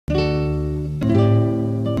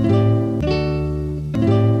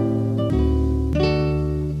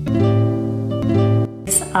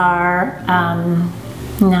are,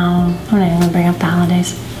 no, I'm not even gonna bring up the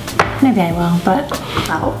holidays. Maybe I will, but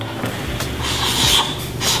out.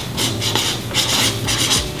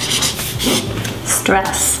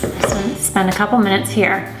 Stress. So spend a couple minutes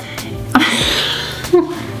here.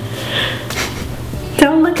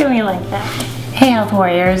 Don't look at me like that. Hey, health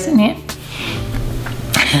warriors.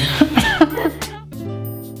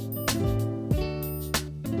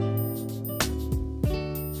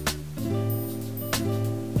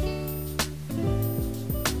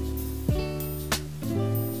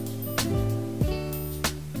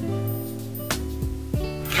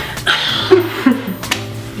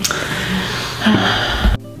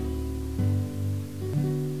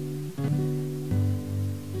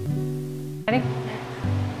 Ready?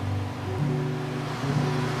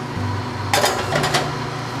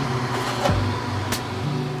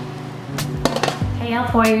 Hey,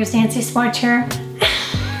 health warriors, Nancy Sports here.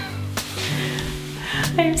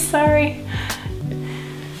 I'm sorry.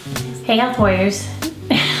 Hey, health warriors.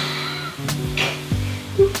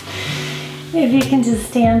 If you can just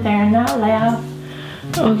stand there and not laugh.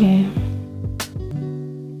 Okay.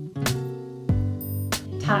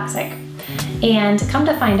 Toxic. And come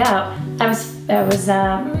to find out, I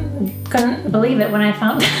couldn't believe it when I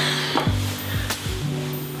found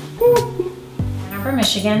Ann Arbor,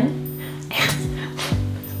 Michigan.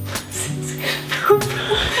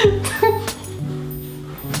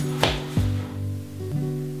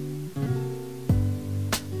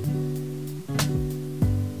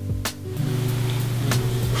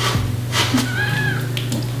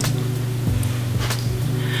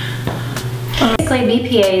 Basically,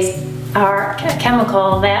 BPAs are a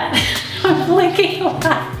chemical that I'm blinking a lot.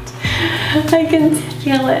 I can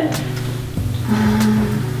feel it.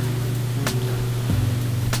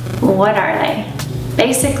 What are they?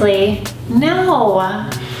 Basically, no. Oh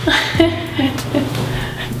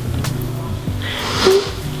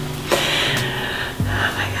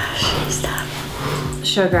my gosh, stop.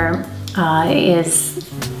 Sugar is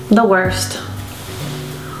the worst.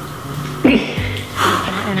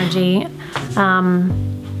 Energy.